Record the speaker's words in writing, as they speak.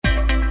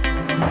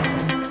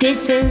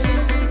This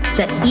is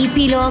the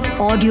Epilogue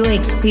Audio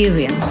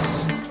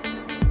Experience.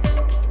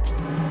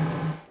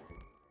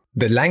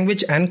 The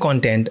language and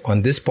content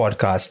on this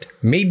podcast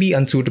may be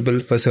unsuitable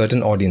for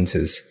certain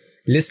audiences.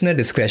 Listener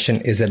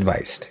discretion is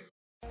advised.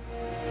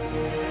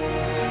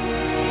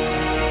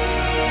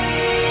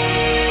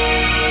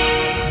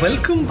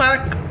 Welcome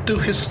back to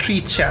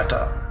History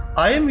Chatter.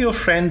 I am your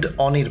friend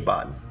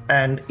Anirban,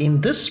 and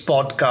in this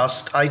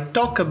podcast I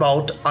talk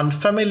about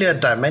unfamiliar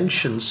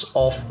dimensions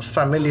of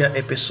familiar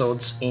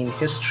episodes in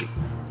history.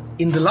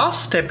 In the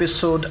last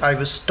episode, I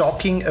was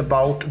talking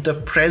about the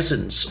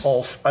presence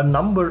of a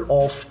number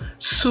of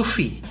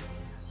Sufi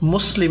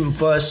Muslim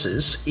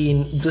verses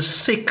in the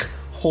Sikh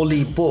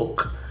holy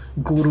book,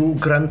 Guru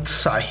Granth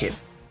Sahib.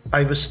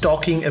 I was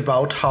talking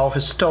about how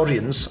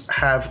historians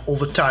have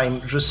over time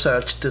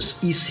researched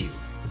this issue.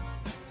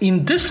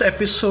 In this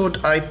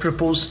episode, I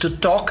propose to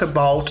talk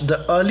about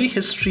the early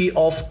history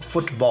of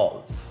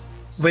football.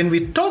 When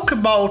we talk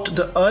about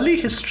the early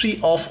history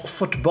of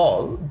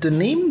football, the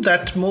name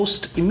that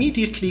most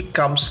immediately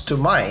comes to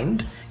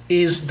mind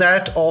is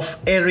that of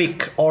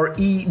Eric or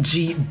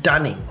E.G.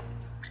 Dunning.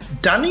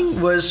 Dunning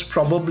was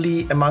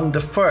probably among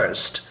the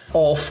first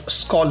of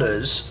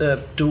scholars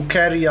to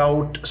carry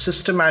out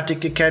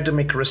systematic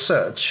academic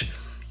research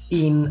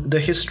in the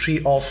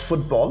history of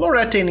football, or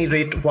at any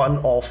rate one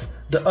of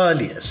the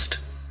earliest.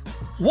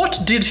 What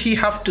did he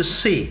have to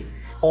say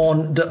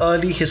on the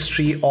early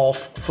history of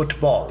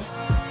football?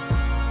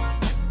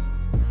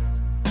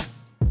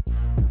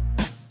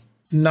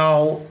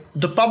 Now,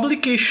 the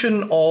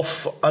publication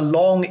of a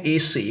long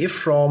essay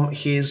from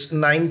his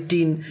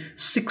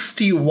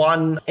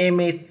 1961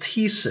 MA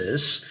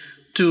thesis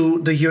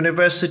to the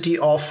University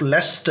of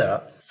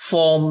Leicester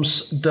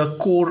forms the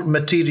core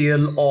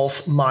material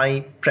of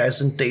my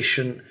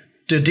presentation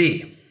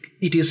today.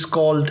 It is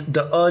called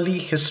The Early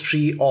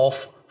History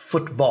of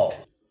Football.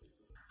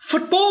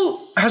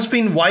 Football has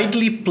been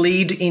widely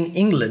played in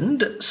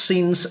England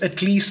since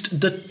at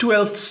least the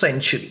 12th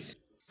century.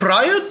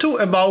 Prior to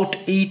about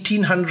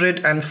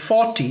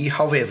 1840,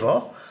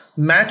 however,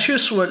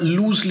 matches were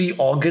loosely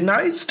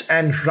organized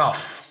and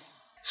rough.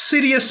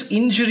 Serious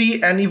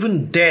injury and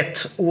even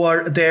death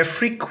were their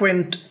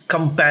frequent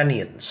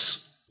companions.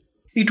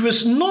 It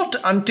was not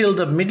until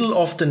the middle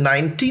of the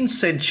 19th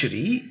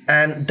century,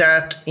 and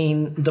that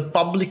in the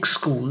public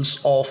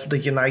schools of the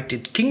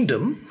United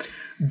Kingdom,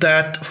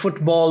 that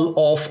football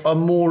of a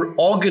more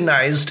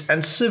organized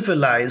and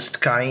civilized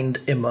kind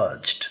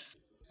emerged.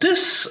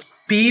 This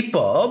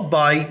paper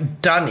by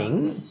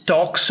Dunning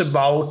talks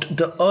about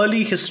the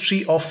early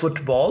history of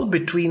football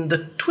between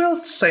the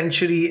 12th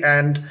century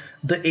and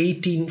the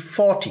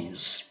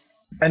 1840s.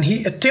 And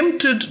he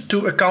attempted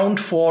to account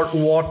for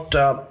what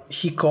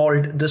he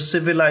called the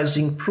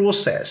civilizing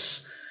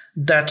process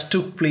that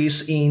took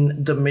place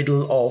in the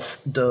middle of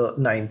the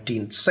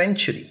 19th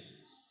century.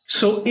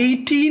 So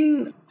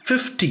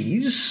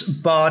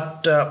 1850s,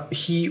 but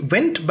he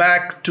went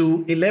back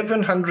to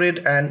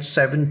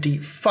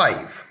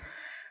 1175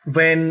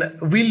 when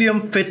William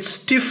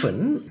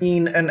Fitzstephen,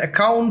 in an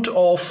account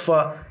of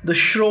the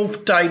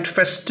Shrovetide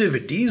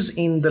festivities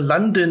in the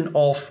London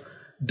of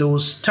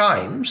those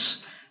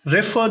times,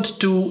 referred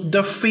to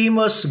the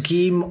famous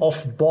game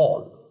of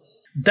ball.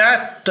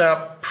 That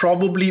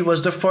probably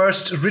was the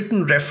first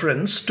written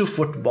reference to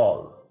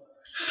football.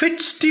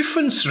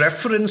 Fitzstephen's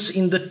reference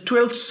in the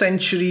 12th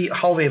century,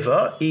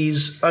 however,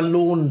 is a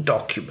lone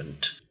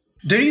document.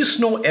 There is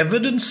no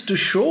evidence to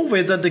show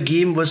whether the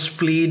game was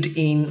played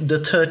in the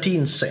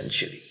 13th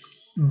century.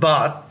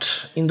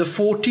 But in the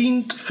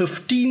 14th,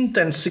 15th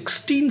and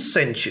 16th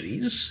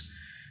centuries,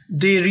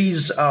 there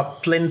is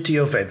plenty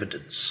of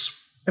evidence.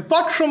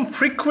 Apart from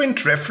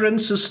frequent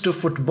references to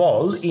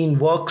football in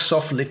works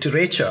of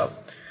literature,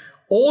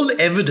 all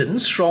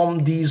evidence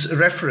from these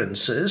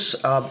references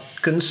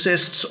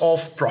consists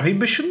of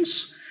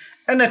prohibitions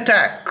and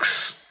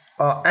attacks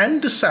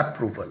and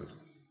disapproval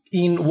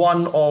in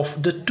one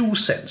of the two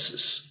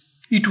senses.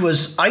 It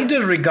was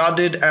either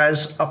regarded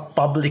as a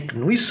public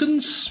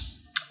nuisance,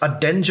 a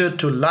danger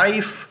to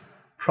life,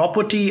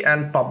 property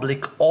and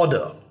public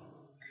order,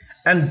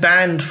 and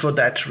banned for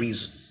that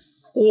reason,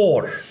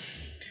 or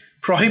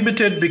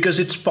prohibited because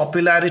its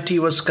popularity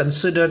was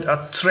considered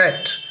a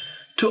threat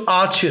to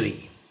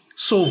archery,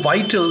 so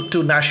vital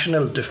to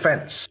national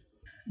defense.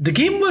 The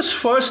game was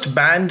first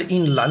banned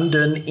in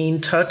London in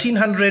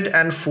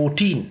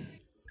 1314,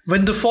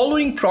 when the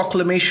following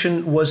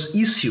proclamation was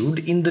issued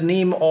in the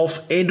name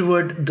of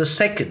Edward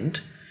II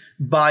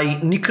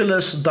by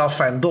Nicholas de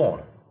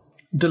Fendon,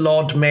 the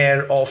Lord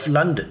Mayor of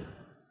London.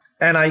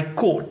 And I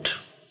quote,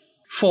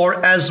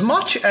 "For as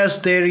much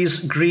as there is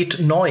great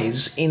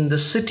noise in the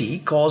city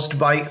caused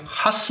by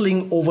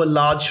hustling over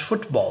large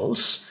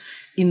footballs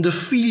in the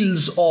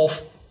fields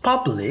of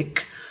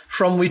public,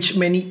 from which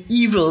many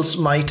evils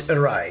might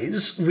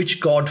arise, which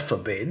God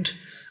forbid,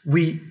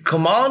 we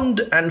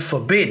command and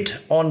forbid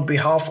on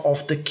behalf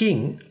of the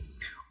king,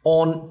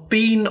 on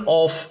pain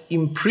of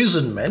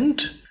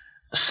imprisonment,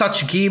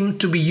 such game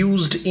to be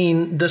used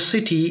in the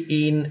city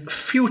in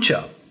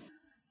future.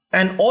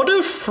 An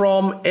order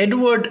from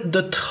Edward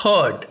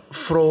III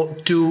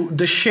to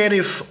the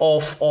Sheriff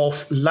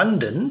of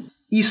London,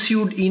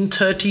 issued in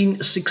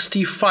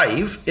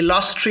 1365,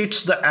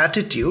 illustrates the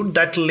attitude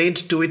that led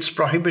to its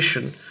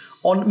prohibition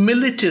on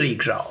military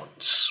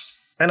grounds.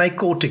 And I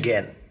quote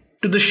again,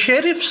 "To the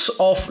Sheriffs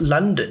of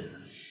London,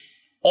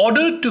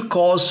 ordered to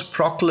cause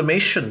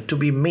proclamation to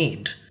be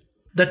made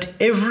that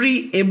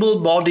every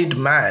able-bodied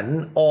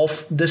man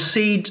of the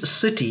said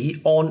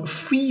city on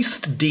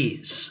feast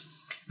days,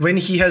 when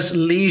he has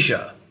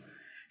leisure,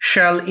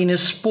 shall in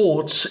his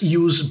sports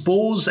use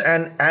bows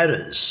and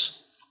arrows,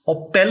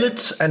 or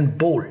pellets and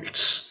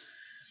bolts,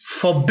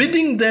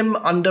 forbidding them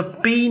under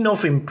pain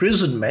of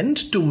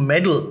imprisonment to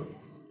meddle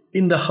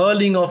in the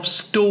hurling of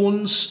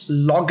stones,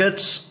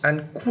 loggats,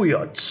 and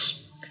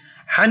quoits,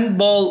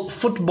 handball,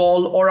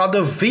 football, or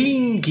other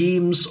vain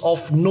games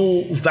of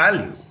no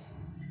value,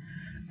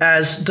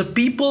 as the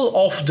people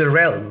of the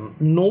realm,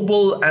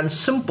 noble and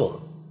simple,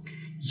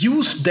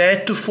 used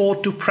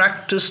theretofore to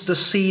practice the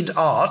said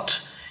art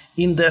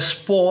in their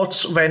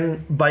sports,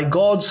 when by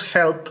God's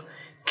help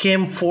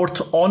came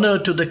forth honor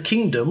to the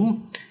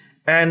kingdom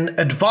and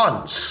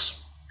advance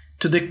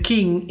to the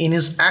king in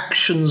his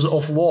actions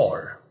of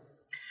war.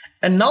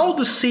 And now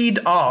the said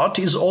art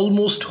is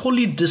almost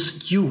wholly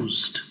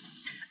disused,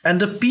 and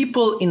the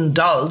people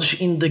indulge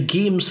in the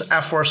games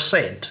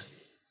aforesaid,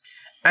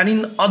 and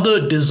in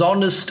other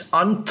dishonest,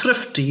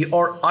 unthrifty,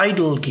 or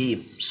idle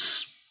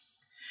games,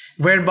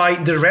 whereby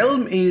the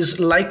realm is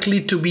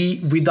likely to be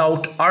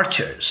without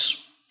archers.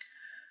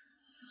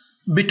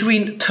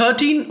 Between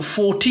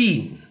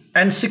 1314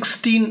 and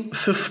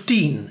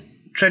 1615,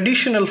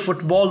 traditional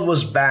football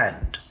was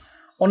banned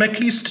on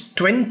at least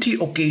 20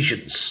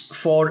 occasions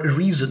for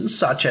reasons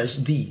such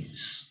as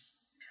these.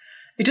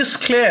 It is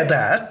clear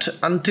that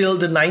until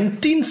the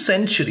 19th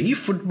century,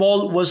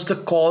 football was the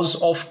cause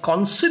of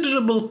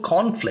considerable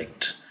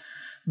conflict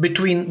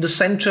between the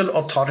central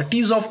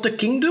authorities of the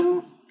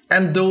kingdom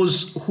and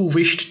those who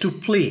wished to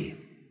play,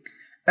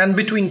 and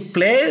between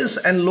players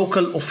and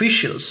local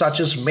officials such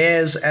as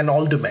mayors and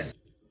aldermen.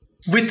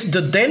 With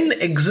the then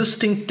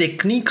existing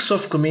techniques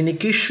of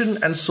communication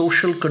and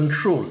social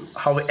control,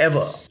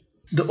 however,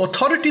 the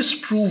authorities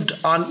proved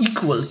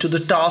unequal to the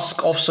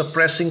task of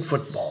suppressing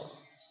football,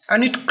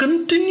 and it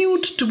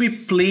continued to be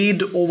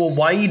played over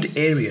wide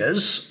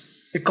areas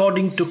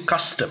according to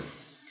custom,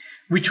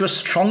 which was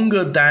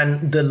stronger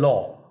than the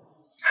law.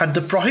 Had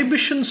the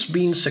prohibitions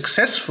been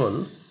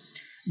successful,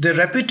 the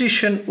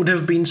repetition would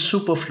have been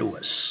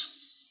superfluous.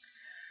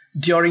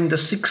 During the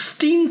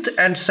 16th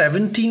and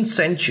 17th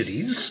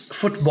centuries,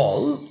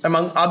 football,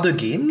 among other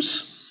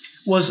games,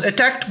 was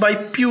attacked by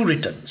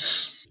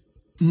Puritans.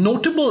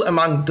 Notable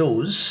among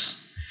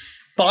those,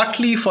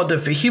 partly for the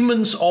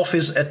vehemence of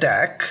his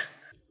attack,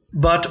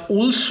 but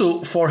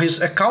also for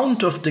his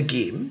account of the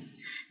game,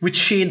 which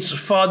sheds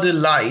further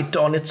light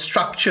on its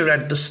structure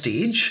at the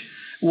stage,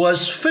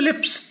 was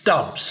Philip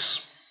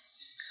Stubbs.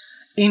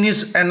 In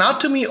his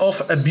Anatomy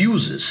of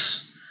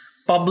Abuses,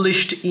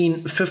 published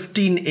in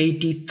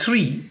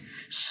 1583,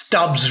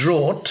 Stubbs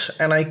wrote,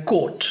 and I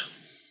quote,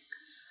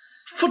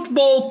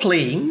 "Football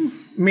playing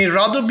may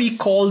rather be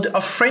called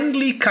a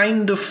friendly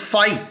kind of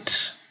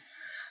fight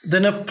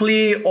than a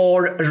play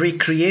or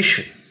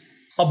recreation,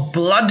 a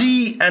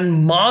bloody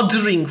and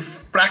murdering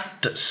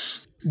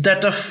practice,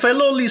 that a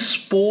fellowly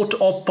sport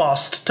or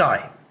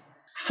pastime.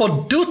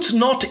 For doth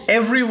not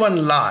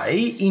everyone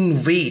lie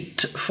in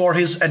wait for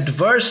his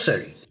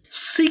adversary,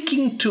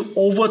 seeking to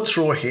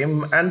overthrow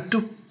him and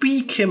to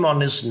pique him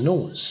on his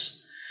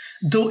nose,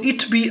 though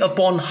it be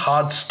upon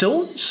hard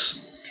stones,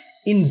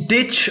 in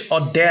ditch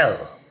or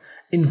dell,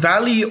 in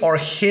valley or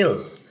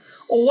hill,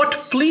 or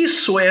what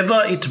place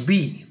soever it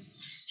be,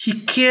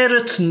 he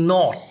careth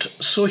not,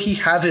 so he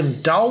have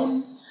him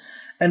down,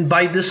 and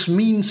by this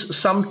means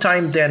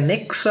sometime their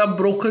necks are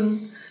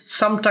broken,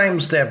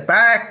 sometimes their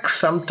backs,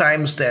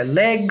 sometimes their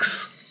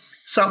legs,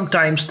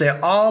 sometimes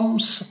their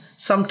arms,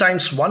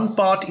 sometimes one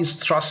part is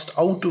thrust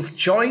out of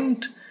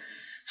joint,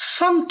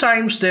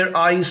 sometimes their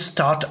eyes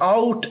start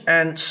out,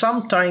 and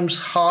sometimes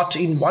heart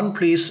in one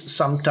place,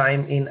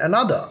 sometime in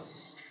another.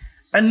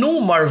 And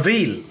no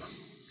marvel,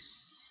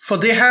 for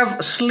they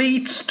have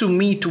slates to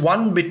meet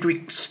one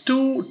betwixt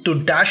two,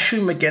 to dash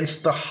him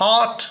against the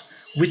heart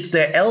with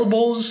their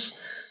elbows,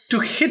 to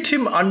hit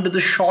him under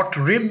the short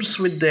ribs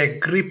with their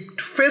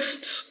gripped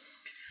fists,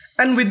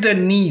 and with their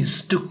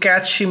knees to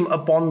catch him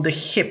upon the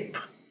hip,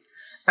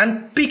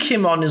 and pick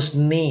him on his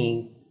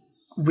knee,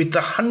 with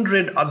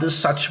 100 other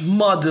such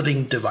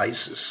murdering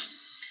devices.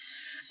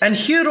 And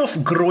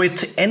hereof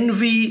groweth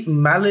envy,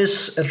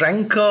 malice,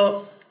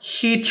 rancor,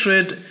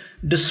 hatred,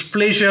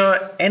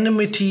 displeasure,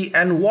 enmity,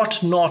 and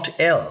what not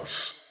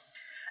else.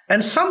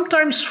 And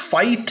sometimes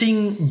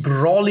fighting,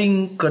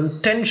 brawling,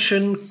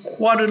 contention,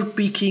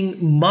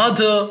 quarrel-picking,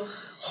 murder,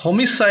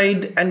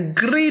 homicide, and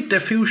great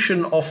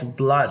effusion of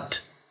blood,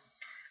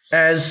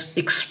 as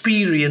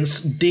experience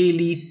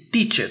daily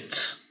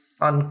teacheth."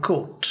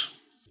 Unquote.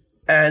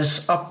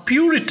 As a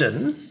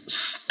Puritan,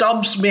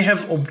 Stubbs may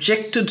have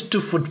objected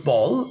to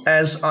football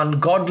as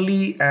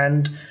ungodly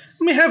and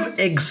may have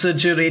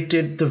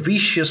exaggerated the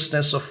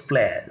viciousness of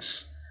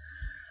players.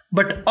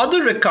 But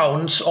other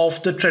accounts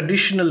of the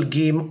traditional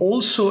game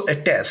also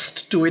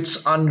attest to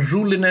its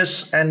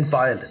unruliness and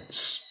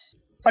violence.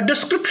 A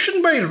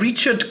description by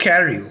Richard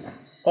Carew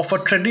of a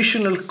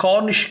traditional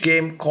Cornish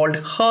game called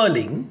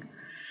hurling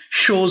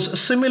shows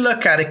similar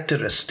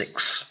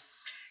characteristics,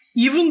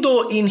 even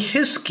though in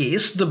his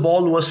case the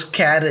ball was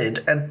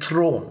carried and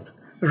thrown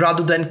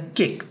rather than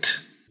kicked.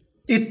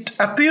 It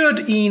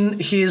appeared in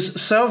his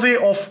Survey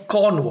of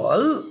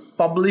Cornwall,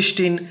 published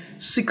in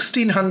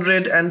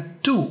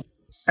 1602,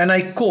 and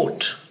I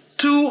quote,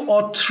 "2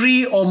 or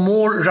 3 or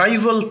more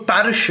rival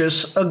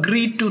parishes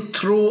agreed to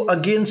throw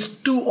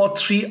against 2 or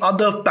 3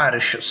 other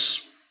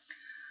parishes.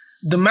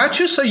 The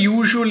matches are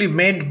usually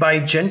made by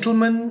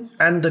gentlemen,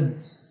 and the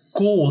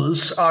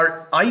goals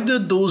are either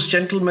those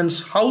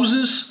gentlemen's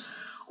houses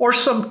or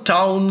some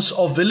towns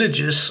or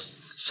villages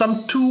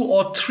some 2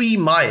 or 3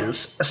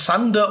 miles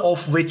asunder,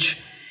 of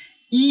which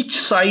each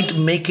side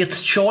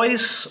maketh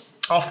choice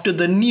after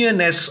the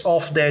nearness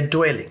of their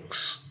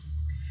dwellings.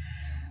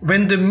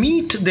 When they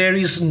meet, there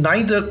is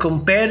neither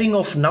comparing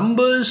of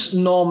numbers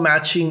nor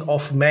matching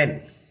of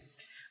men,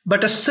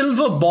 but a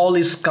silver ball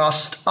is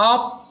cast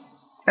up,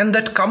 and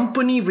that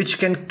company which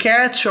can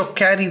catch or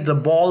carry the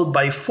ball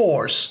by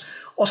force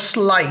or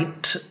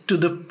sleight to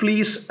the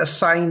place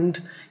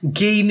assigned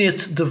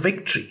gaineth the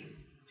victory.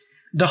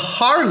 The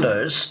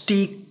hurlers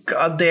take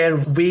their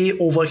way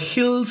over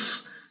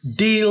hills,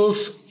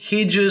 dales,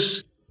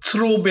 hedges,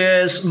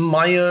 thoroughfares,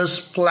 mires,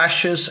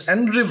 plashes,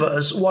 and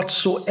rivers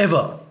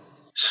whatsoever,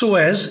 so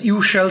as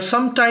you shall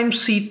sometimes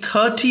see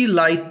 30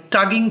 lie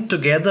tugging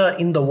together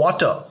in the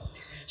water,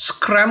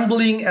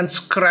 scrambling and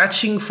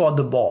scratching for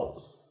the ball.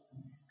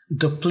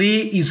 The play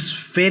is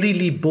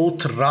verily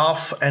both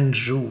rough and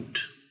rude.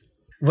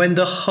 When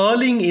the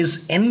hurling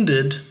is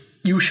ended,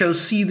 you shall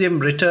see them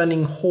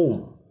returning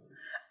home,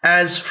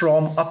 as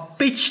from a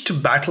pitched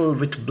battle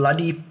with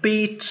bloody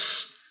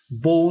pates,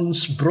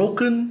 bones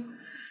broken,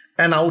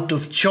 and out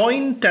of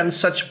joint, and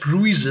such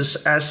bruises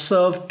as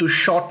served to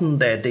shorten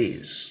their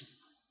days."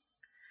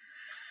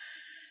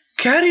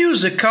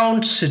 Carew's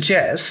account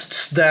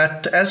suggests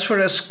that, as far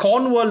as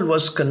Cornwall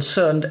was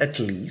concerned at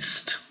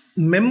least,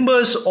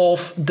 members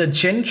of the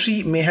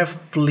gentry may have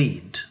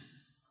played,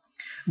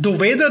 though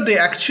whether they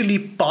actually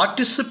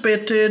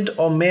participated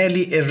or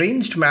merely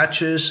arranged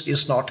matches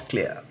is not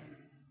clear.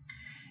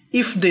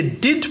 If they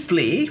did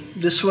play,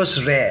 this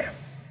was rare.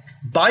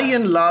 By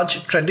and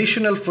large,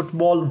 traditional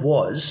football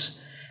was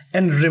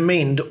and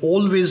remained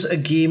always a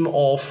game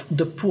of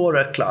the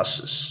poorer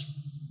classes.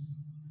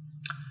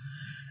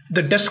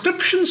 The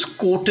descriptions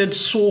quoted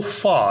so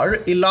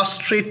far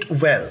illustrate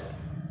well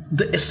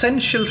the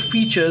essential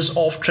features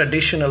of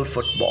traditional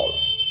football.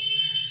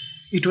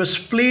 It was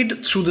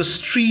played through the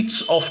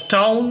streets of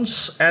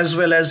towns as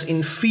well as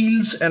in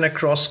fields and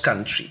across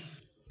country.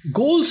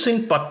 Goals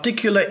in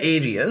particular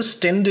areas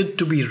tended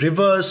to be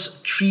rivers,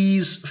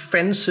 trees,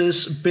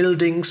 fences,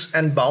 buildings,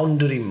 and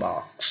boundary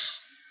marks.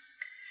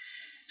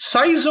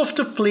 Size of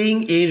the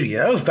playing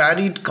area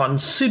varied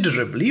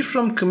considerably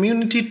from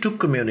community to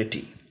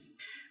community,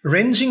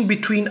 ranging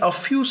between a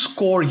few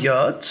score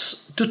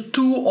yards to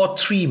 2 or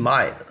 3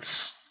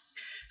 miles.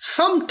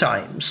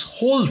 Sometimes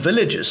whole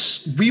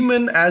villages,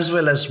 women as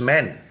well as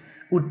men,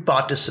 would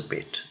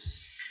participate.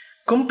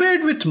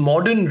 Compared with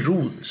modern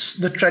rules,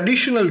 the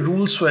traditional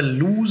rules were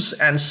loose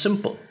and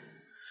simple.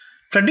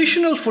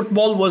 Traditional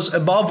football was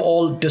above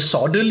all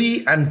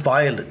disorderly and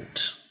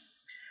violent,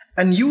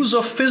 and use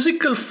of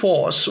physical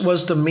force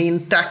was the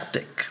main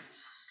tactic.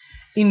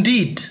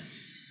 Indeed,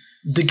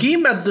 the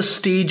game at this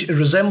stage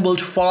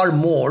resembled far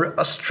more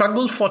a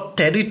struggle for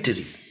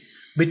territory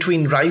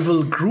between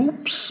rival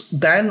groups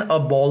than a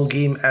ball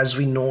game as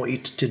we know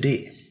it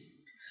today.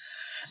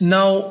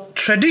 Now,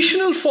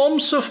 traditional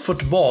forms of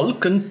football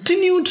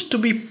continued to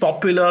be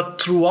popular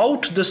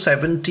throughout the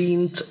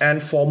 17th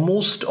and for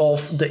most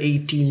of the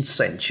 18th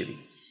century.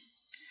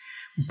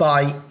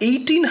 By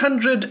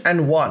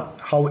 1801,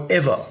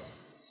 however,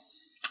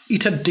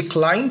 it had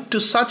declined to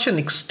such an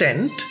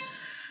extent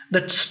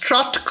that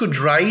Strutt could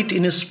write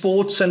in his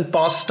Sports and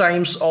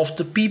Pastimes of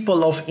the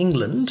People of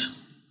England,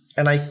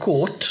 and I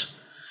quote,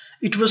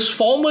 "It was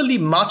formerly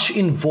much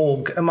in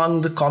vogue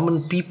among the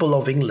common people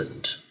of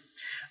England,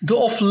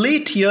 though of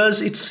late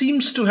years it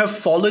seems to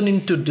have fallen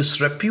into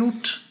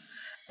disrepute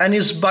and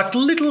is but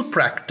little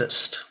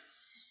practiced."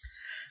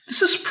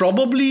 This is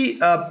probably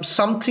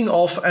something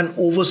of an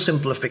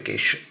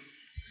oversimplification.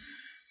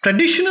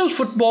 Traditional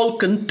football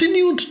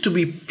continued to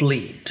be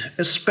played,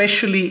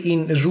 especially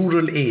in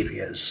rural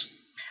areas,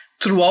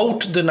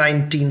 throughout the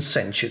 19th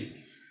century,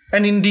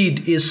 and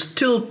indeed is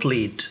still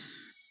played,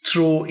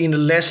 though in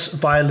a less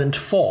violent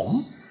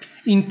form,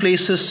 in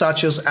places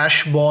such as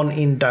Ashbourne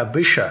in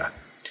Derbyshire.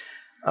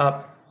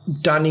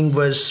 Dunning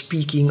was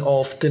speaking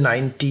of the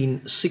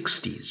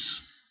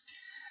 1960s.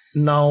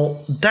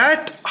 Now,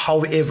 that,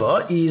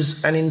 however,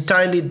 is an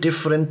entirely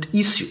different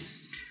issue,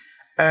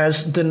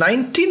 As the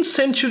 19th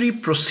century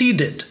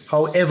proceeded,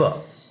 however,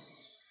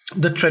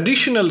 the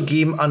traditional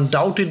game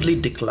undoubtedly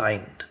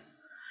declined,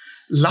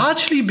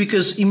 largely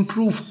because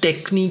improved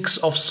techniques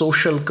of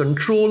social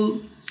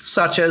control,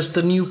 such as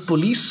the new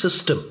police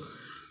system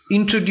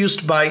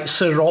introduced by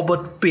Sir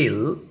Robert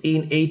Peel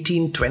in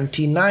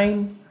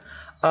 1829,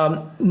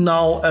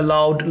 now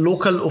allowed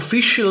local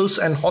officials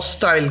and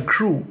hostile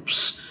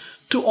groups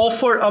to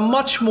offer a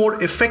much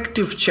more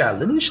effective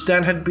challenge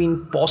than had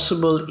been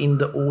possible in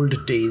the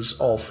old days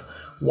of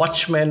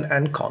watchmen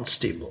and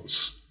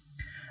constables.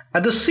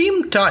 At the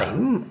same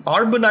time,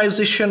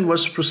 urbanization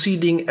was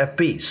proceeding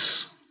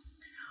apace,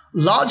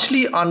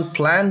 largely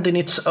unplanned in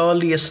its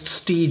earliest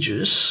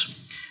stages,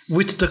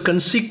 with the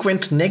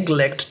consequent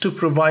neglect to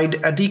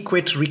provide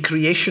adequate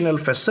recreational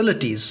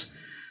facilities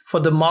for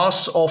the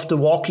mass of the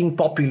walking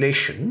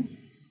population.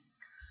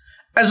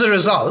 As a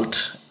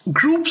result,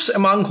 groups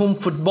among whom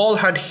football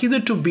had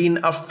hitherto been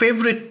a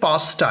favorite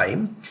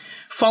pastime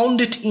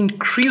found it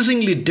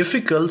increasingly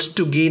difficult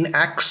to gain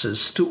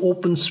access to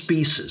open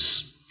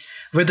spaces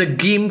where the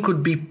game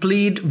could be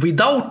played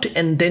without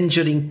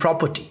endangering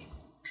property.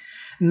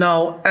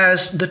 Now,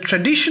 as the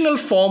traditional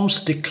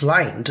forms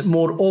declined,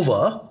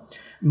 moreover,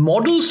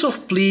 models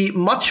of play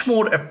much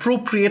more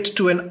appropriate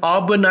to an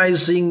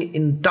urbanizing,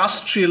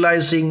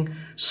 industrializing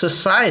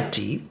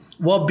society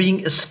were being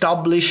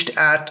established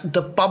at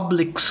the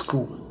public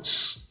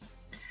schools.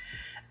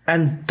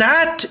 And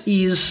that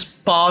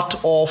is part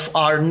of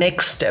our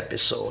next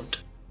episode.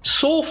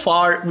 So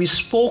far, we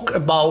spoke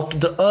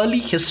about the early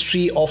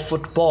history of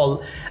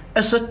football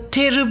as a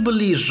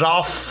terribly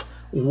rough,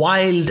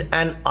 wild,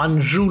 and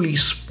unruly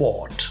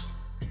sport.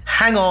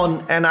 Hang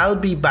on, and I'll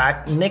be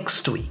back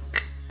next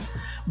week.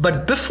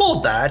 But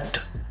before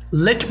that,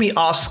 let me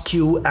ask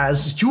you,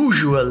 as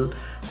usual,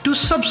 to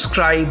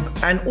subscribe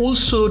and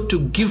also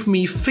to give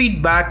me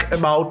feedback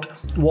about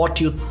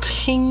what you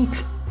think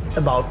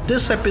about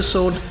this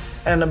episode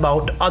and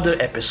about other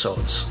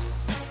episodes.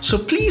 So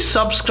please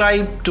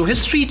subscribe to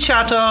History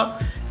Chatter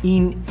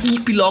in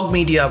Epilogue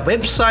Media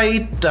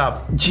website,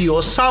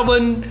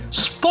 JioSaavn,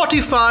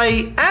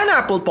 Spotify and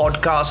Apple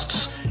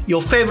Podcasts,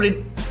 your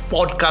favorite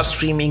podcast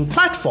streaming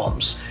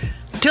platforms.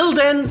 Till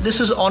then, this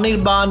is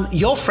Anirban,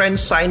 your friend,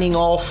 signing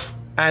off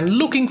and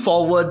looking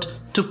forward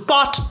to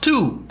part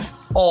 2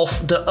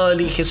 of the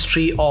early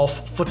history of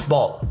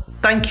football.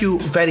 Thank you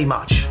very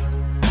much.